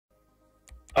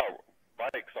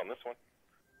bikes on this one.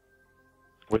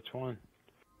 Which one?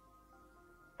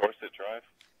 Dorset Drive.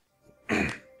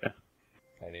 I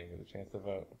didn't even get a chance to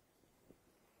vote.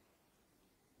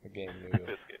 The game knew.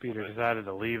 Peter decided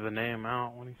to leave the name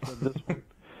out when he said this one.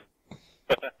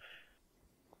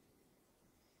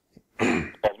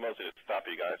 Well, mostly to stop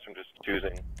you guys from just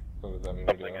choosing So does that mean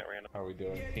something at random. are we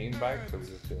doing team bikes or are we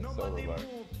just doing solo bikes?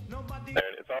 There,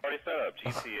 it's already set up.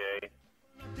 GTA.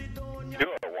 Do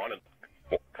what I wanted.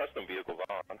 Custom vehicles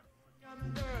on.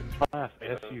 Class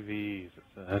SUVs, it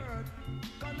said.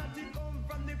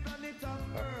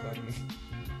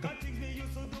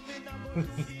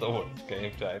 The worst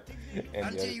game type, and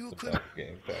yet it's the best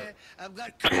game type. I've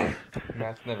got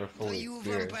Matt's never for fully you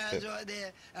vampires experienced it. out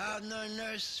there, I have no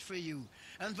nurse for you.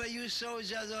 And for you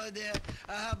soldiers out there,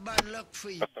 I have bad luck for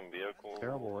you. Custom vehicles.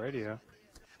 Terrible radio.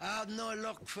 I have no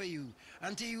luck for you.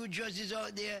 And to you judges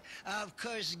out there, I have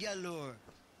curse galore.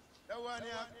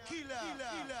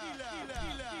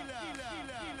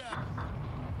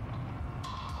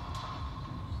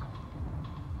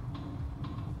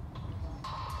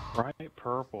 Bright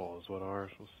purple is what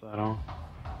ours was set on.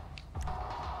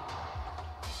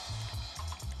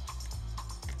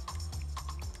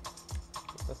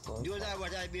 Those are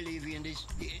what I believe in. This,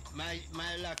 my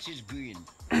locks is green.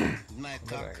 My I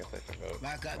cock. guess I can vote.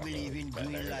 My cock believe in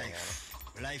green life.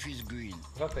 Life is green.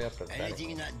 I thought they upped the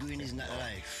Anything not green is not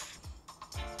life.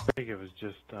 I think it was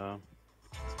just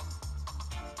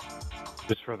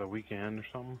for the weekend or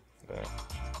something. Yeah.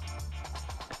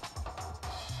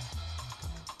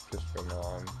 Just for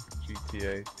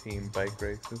non-GTA team bike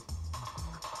races.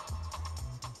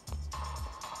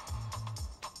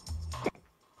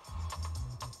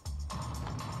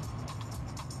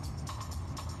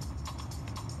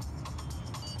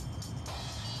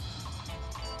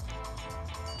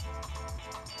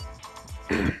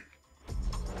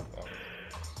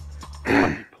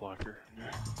 Lucky plucker.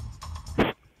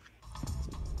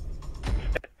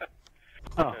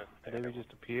 Oh, Davey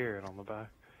just appeared on the back.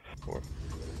 Fourth.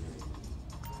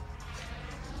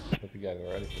 Hope you guys are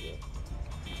ready for this.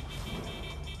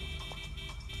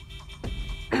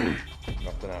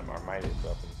 Nothing out of our mightiest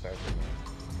up in the section.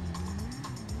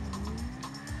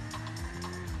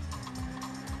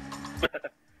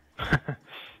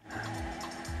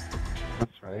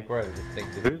 That's I right. think we're at a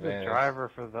distinctive Who's the advantage. driver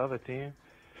for the other team?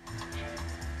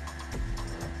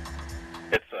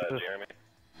 It's Jeremy.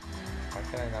 Why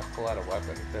can I not pull out a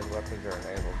weapon? It says weapons are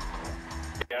enabled.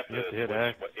 You have to, You have to hit switch,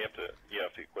 X. but you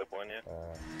have to equip one, yeah.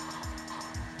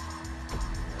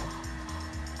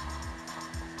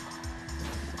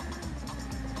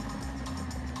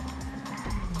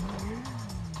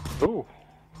 Ooh.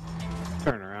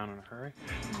 Turn around in a hurry.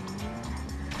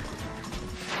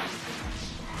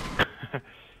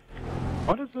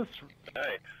 What is this?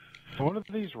 Hey, What do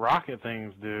these rocket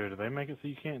things do? Do they make it so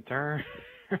you can't turn?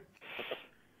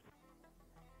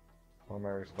 What am I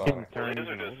Can't responding? turn Well, these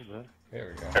even are a just- little bit.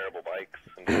 Here we go. terrible bikes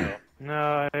in general.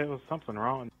 No, it was something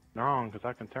wrong because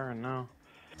I can turn now.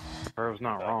 Or it was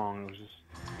not wrong. It was just.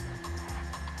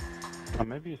 Oh,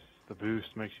 maybe it's the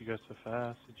boost makes you go so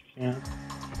fast that you can't.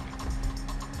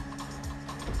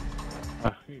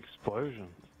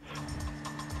 Explosions.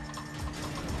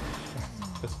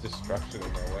 This destruction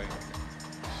in my way.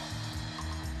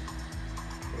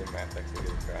 The Matt's actually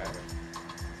good driving.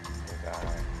 We'll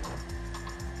die.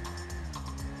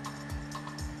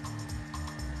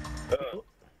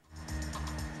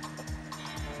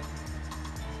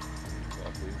 Yeah,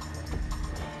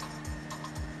 please.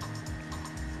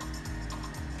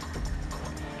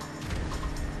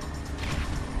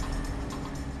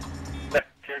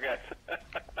 Tear gas.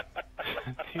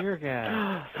 Tear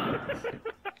gas.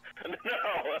 No.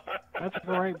 That's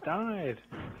where I died.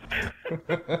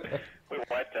 We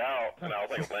wiped out, and I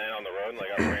was like laying on the road, and like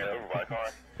I ran over by a car.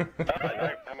 Oh, I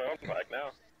have my own bike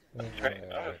now. That's right.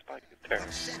 Oh, this bike is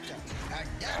terrible.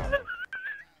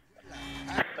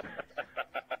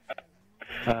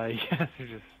 Yes, you're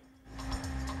just.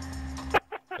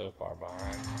 So far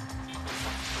behind.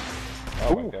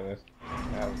 Oh my Ooh. goodness.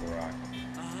 That was a rock.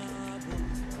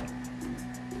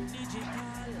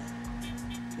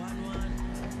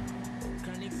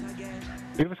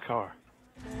 Look at this car.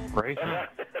 Racing.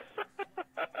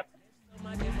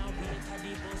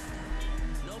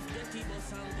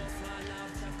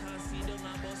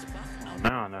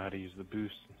 Now I know how to use the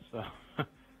boost and stuff.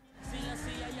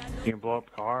 You can blow up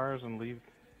cars and leave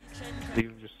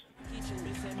just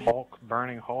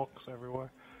burning hulks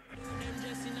everywhere.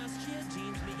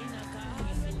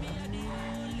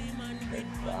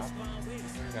 Stop.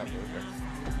 Not moving.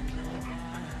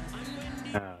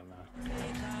 I don't know.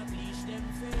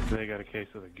 They got a case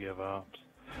of the give ups.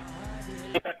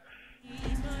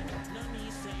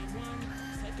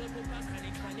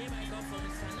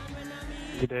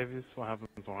 Hey Davis, what happens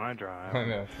when I drive? I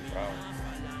know, it's a problem.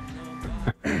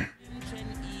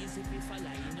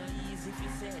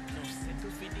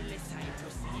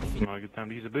 Not a good time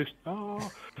to use a boost.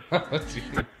 Oh! Gee.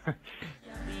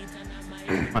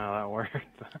 Wow, that worked.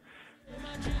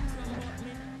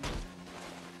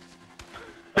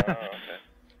 Okay.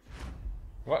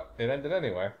 What? It ended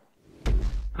anyway.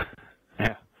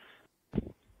 Yeah.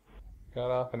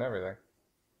 Got off and everything.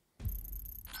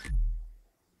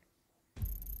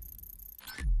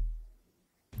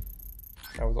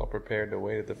 I was all prepared to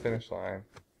wait at the finish line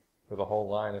with a whole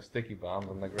line of sticky bombs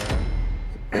on the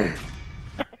ground.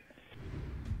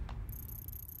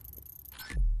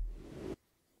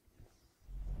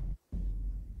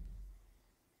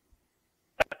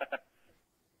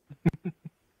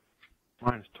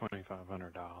 Mine's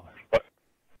 $2,500. What?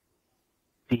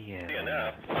 Yeah.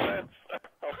 DNF. I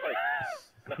was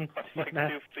like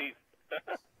 2 feet.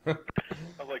 I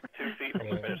was like 2 feet from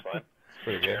the finish line.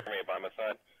 Pretty good. Jeremy by my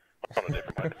side. On a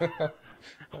different bike.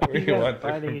 We You guys want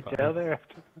fighting different each bombs. other?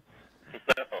 No.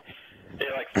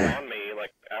 It like spawned me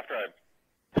like after I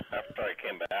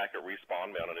came back, it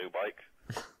respawned me on a new bike.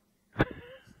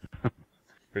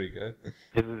 Pretty good.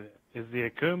 Is the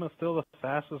Akuma still the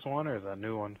fastest one, or is that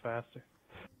new one faster?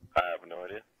 I have no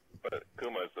idea. But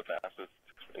Kuma is the fastest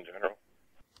in general.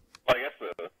 Well, I guess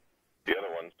the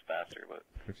other one's faster, but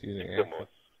Confusing Kuma answer. was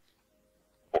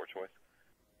poor choice.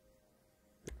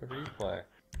 The replay.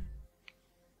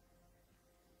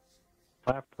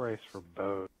 Lap race for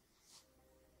both.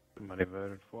 Somebody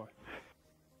voted for.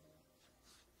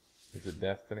 Is it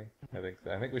Destiny? I think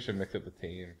so. I think we should mix up the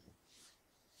teams.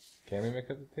 Can we mix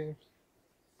up the teams?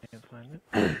 Can't find it.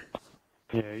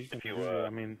 Yeah, you can. If you, do it. I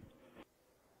mean,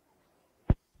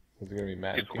 Is it gonna be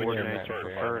Matt and It's King or coordinate Matt your and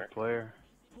King? third player.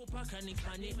 Got mine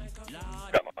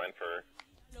for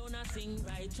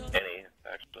any,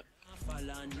 actually.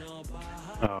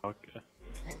 Oh, okay.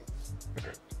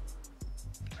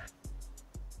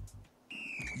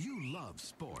 You love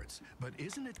sports, but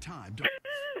isn't it time to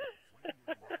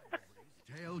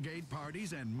tailgate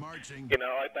parties and marching? You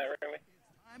know, like that, Remy?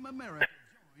 Time America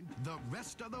joined the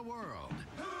rest of the world.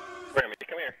 Remy,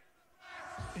 come here.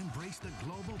 Embrace the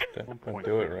global Don't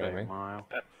do it, Remy. Mile.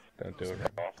 Don't do it.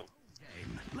 That's awesome.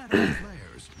 game. Let our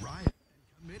players riot and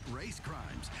commit race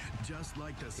crimes, just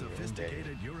like the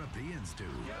sophisticated Europeans do.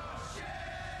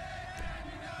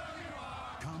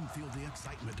 Come feel the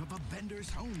excitement of a vendor's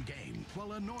home game,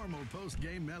 while a normal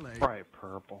post-game melee, Bright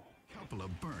purple. couple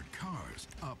of burnt cars,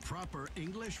 a proper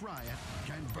English riot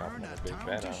can burn a a big town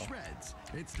fan to of 'em. shreds.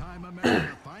 It's time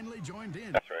America finally joined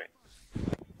in. That's right.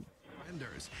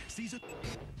 Vendors, season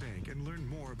Bank and learn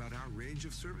more about our range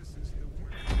of services.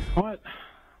 What?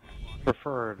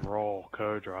 Preferred role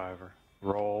co-driver.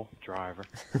 Role driver.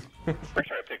 Pretty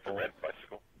sure I picked the red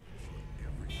bicycle.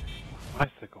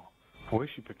 Bicycle. I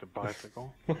wish you picked a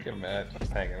bicycle. Look at Matt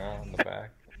just hanging out in the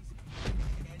back.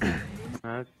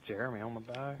 That's Jeremy on the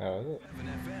back. Oh, is it?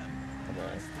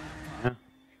 Okay. Yeah. I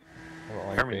don't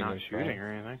like Jeremy being not in shooting front.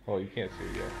 or anything. Well, you can't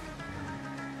shoot yet.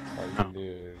 All you can do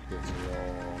is give me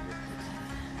all.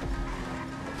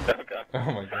 Okay.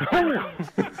 Oh my god. There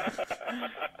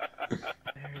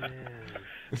it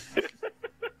is.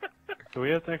 Do we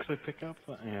have to actually pick up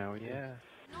the... Yeah, we Yeah.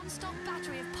 Non-stop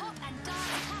battery of pop and dance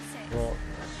classics. Well,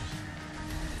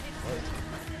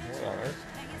 what on earth?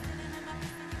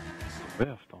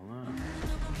 Biffed on that.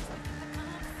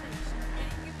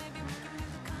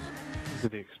 Look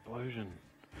at the explosion.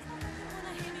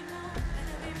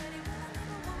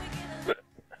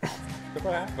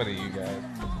 What happened to you guys?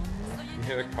 You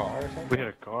hit a car or something? We hit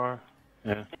a car.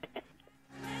 Yeah.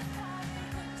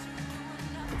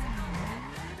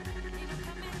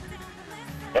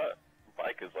 But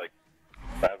bike is like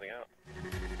spazzing out.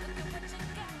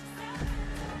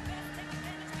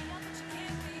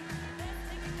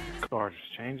 Car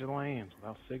just changing lanes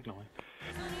without signaling.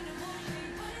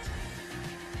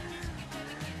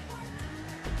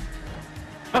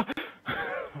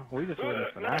 We just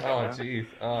witnessed an Oh accident. jeez.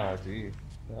 Oh jeez.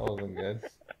 That wasn't good.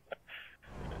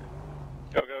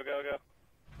 Go, go, go, go.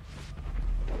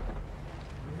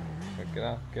 Get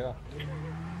off, get off.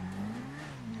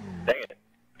 Dang it.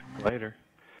 Later.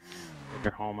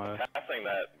 You're home. Passing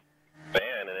that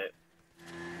van in it.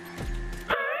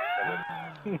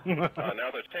 Now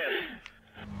there's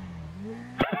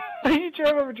 10. You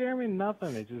drove over Jeremy?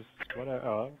 Nothing. It just whatever.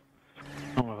 Oh, I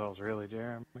don't know if that was really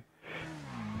Jeremy.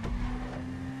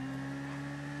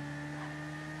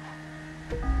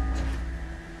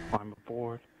 Climb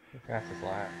aboard. Fastest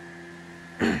lap.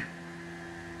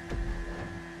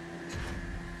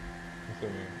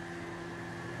 swimming.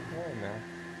 Oh, no.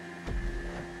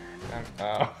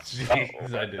 Oh,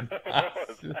 jeez, I did not.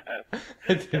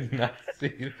 I did not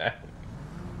see that.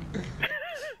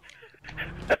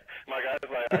 My guy's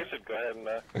like, I should go ahead and,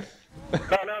 no.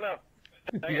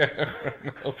 Yeah,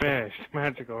 no. Finished.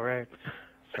 Magical, right?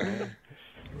 Did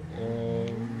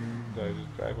I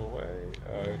just drive away?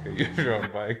 Oh, okay, use your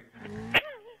own bike.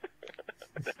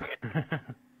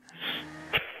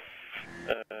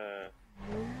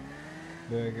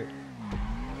 Dang it.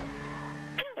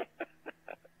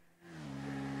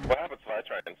 What happens if I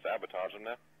try and sabotage him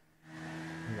now?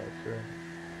 I'm not sure.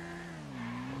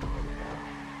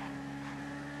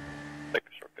 Take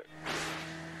a shortcut.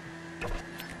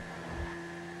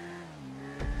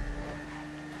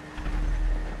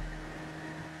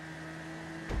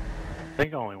 I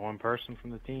think only one person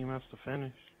from the team has to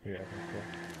finish. Yeah, I think so.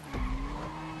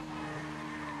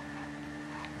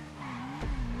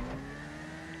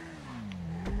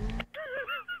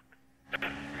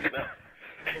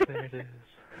 There it is.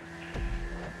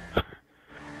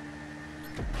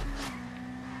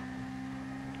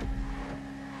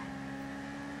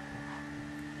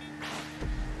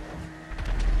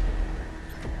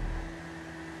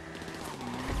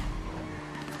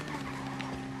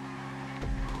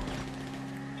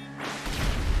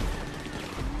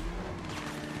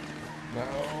 No,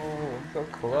 I'm so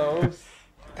close.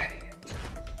 Dang it.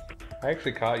 I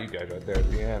actually caught you guys right there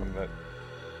at the end, but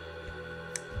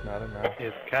not enough.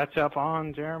 Is catch up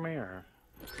on, Jeremy, or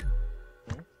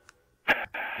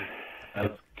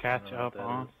is catch up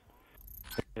on?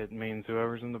 It means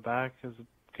whoever's in the back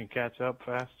can catch up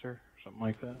faster, or something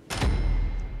like that.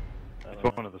 It's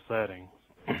one of the settings.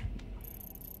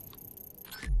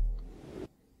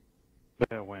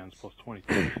 That wins plus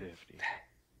 2250.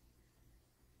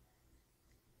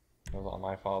 It was all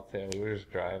my fault too. We were just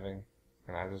driving,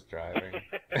 and I was driving,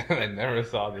 and I never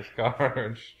saw this car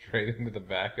and straight into the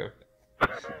back of it.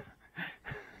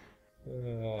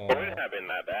 It wouldn't have been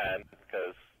that bad,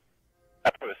 because I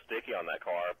put a sticky on that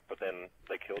car, but then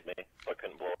they killed me, so I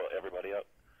couldn't blow everybody up.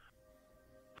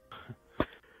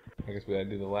 I guess we had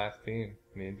to do the last team,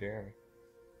 me and Jeremy.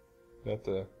 That's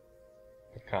a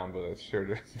combo that's sure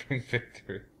to bring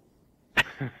victory.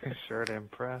 Sure to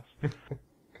impress.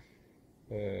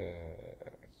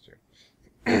 That's true.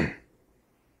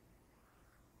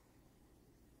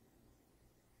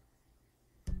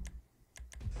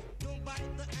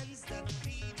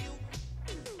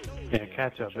 Yeah,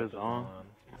 catch up is on.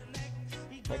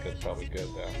 I think it's probably good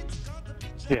though.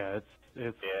 Yeah, it's Yeah,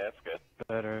 it's good.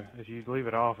 better. If you leave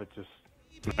it off, it just,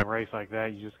 in a race like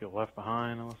that, you just get left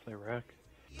behind unless they wreck.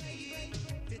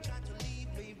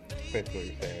 Basically what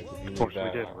you're saying is if you Of course, leave we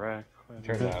that did on, wreck.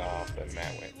 turn that off, then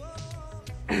Matt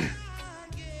wins.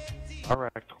 I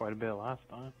wrecked quite a bit last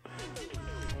time.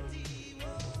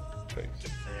 Fix.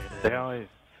 They always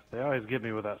get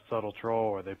me with that subtle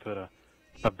troll where they put a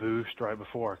boost right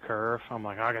before a curve. I'm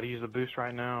like, I gotta use the boost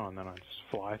right now, and then I just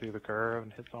fly through the curve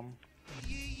and hit something.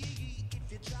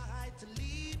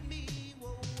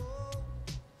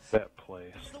 That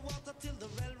place.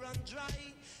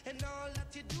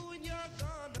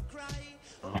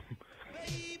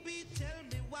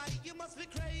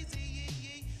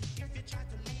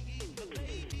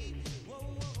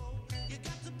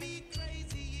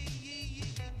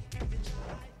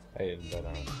 I didn't bet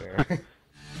on it there.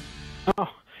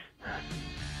 Oh,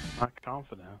 not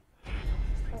confident.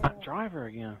 Not driver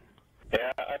again.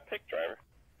 Yeah, I picked driver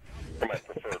for my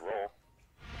preferred role.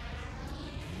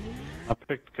 I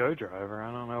picked co-driver.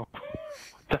 I don't know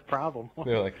what the problem was.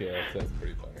 They're like, yeah, that's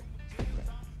pretty funny.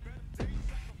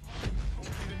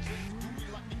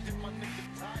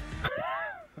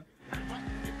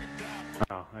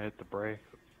 Oh, I hit the brake.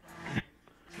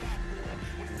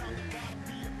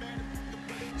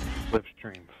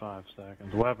 Slipstream 5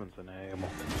 seconds. Weapons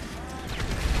enabled.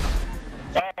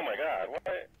 Oh my god,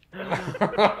 what?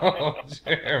 Oh,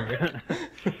 Jeremy.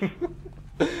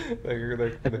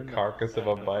 like the carcass of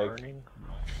a bike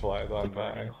flies on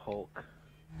by. Hulk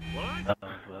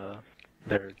of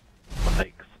their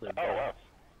bike slid Oh down.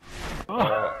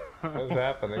 wow. What's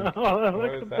happening? Oh,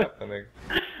 What is happening?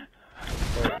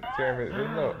 Jeremy,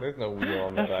 there's no wheel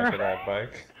on the back of that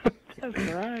bike. That's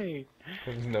right.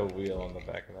 There's no wheel on the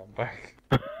back of that bike.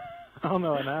 I don't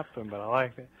know what happened, but I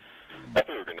liked it. I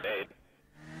threw a grenade.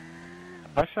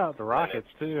 I shot the rockets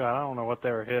too. I don't know what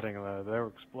they were hitting though. They were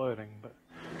exploding, but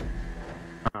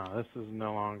this is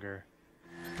no longer.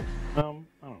 I don't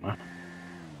know.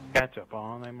 Catch up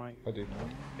on. They might. I do.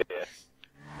 Yeah.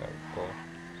 That was cool.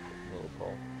 A little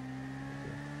cool.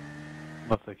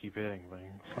 Unless they keep hitting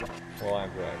things. Well,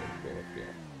 I'm driving, so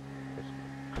let's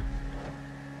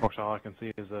go. course, all I can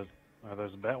see is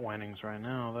those bet winnings right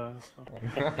now, though. So.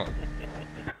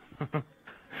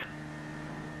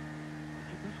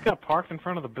 This got parked in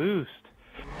front of the boost.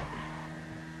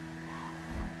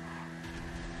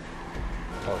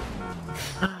 Oh.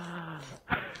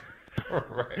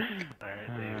 Right. Alright,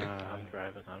 David. I'm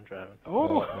driving.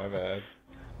 Oh, my bad.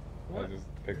 I just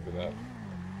picked it up.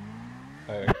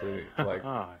 I actually like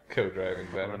co-driving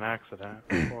better. An accident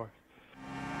before.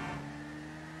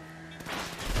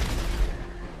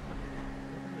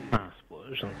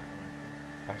 Explosions.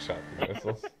 I shot the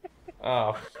missiles.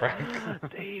 Oh,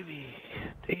 Frank.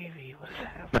 Davey, what's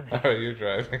happening? Oh, you're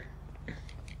driving.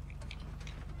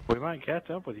 We might catch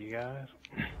up with you guys.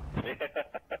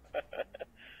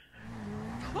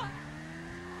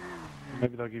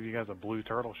 Maybe they'll give you guys a blue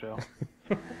turtle shell.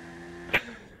 That's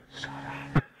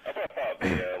what I thought the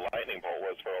lightning bolt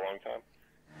was for a long time.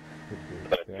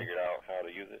 But I figured out how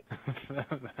to use it.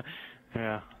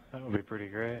 Yeah, that would be pretty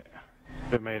great.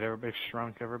 It made everybody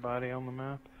shrunk everybody on the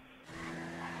map.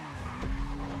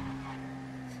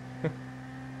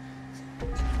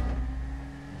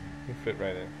 You fit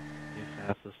right in. You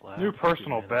fastest lap. New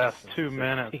personal best, 2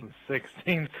 minutes and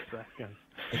 16 seconds.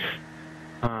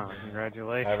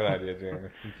 Congratulations. I have an idea, Jeremy.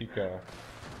 You keep going.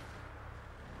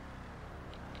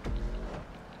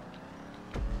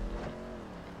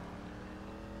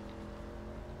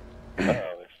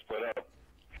 They split up.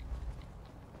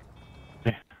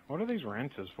 Yeah. What are these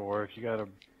wrenches for if you got a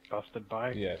busted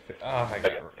bike? Yeah. Oh, I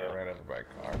got ran over by a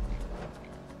car.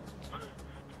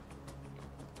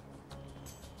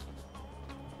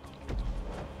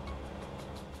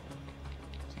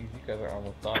 Jeez, you guys are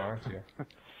almost done, aren't you?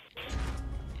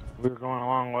 We were going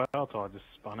along well till I just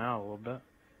spun out a little bit.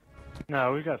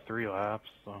 No, we got 3 laps,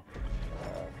 so.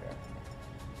 Okay.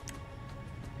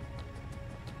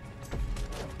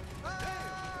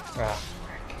 Ah,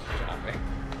 shot me.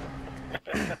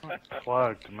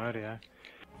 Plugged, Motiak.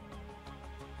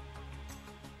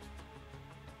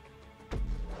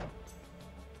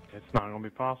 It's not going to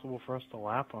be possible for us to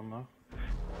lap them, though.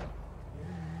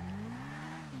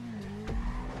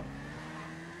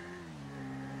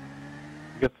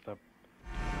 I guess that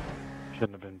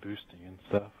shouldn't have been boosting and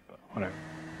stuff, but whatever.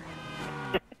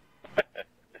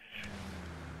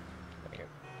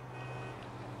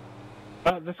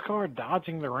 This car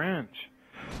dodging the wrench.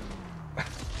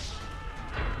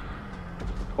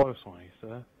 Close one, he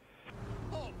said.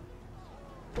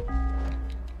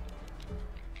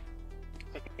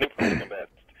 New personal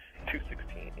best,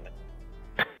 216.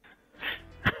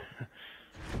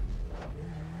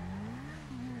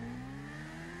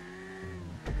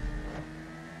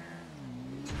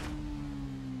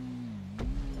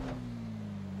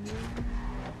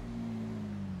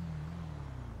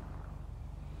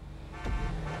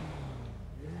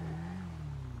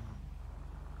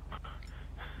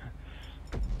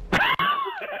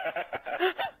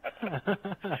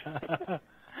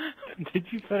 Did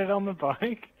you put it on the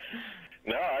bike?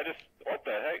 No, I just, what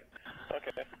the heck?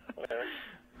 Okay, whatever.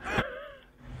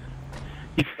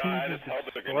 You I just just held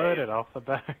the exploded grenade. off the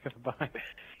back of the bike.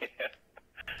 Yeah.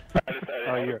 I just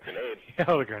had a grenade. You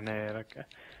held a grenade, okay.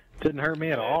 Didn't hurt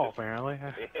me at all, apparently.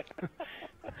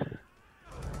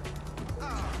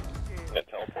 It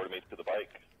teleported me to the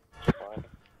bike. It's fine.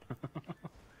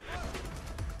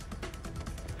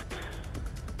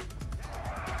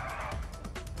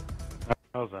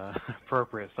 That was an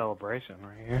appropriate celebration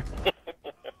right here.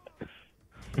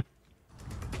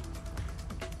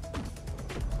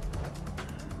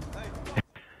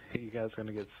 You guys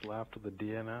gonna get slapped with a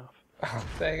DNF? Oh,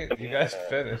 dang it, you guys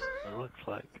finished. It looks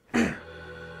like.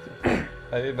 I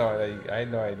didn't know. I had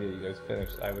no idea you guys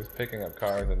finished. I was picking up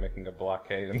cars and making a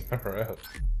blockade in the road.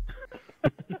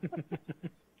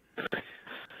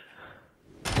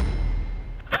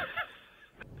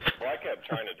 What I kept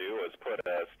trying to do was put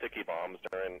sticky bombs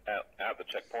at the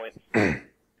checkpoints,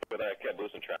 but I kept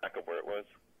losing track of where it was.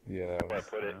 Yeah, that Where I was.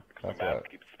 put it, because the That's map what-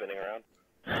 keeps spinning around.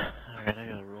 Alright, I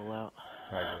gotta roll out.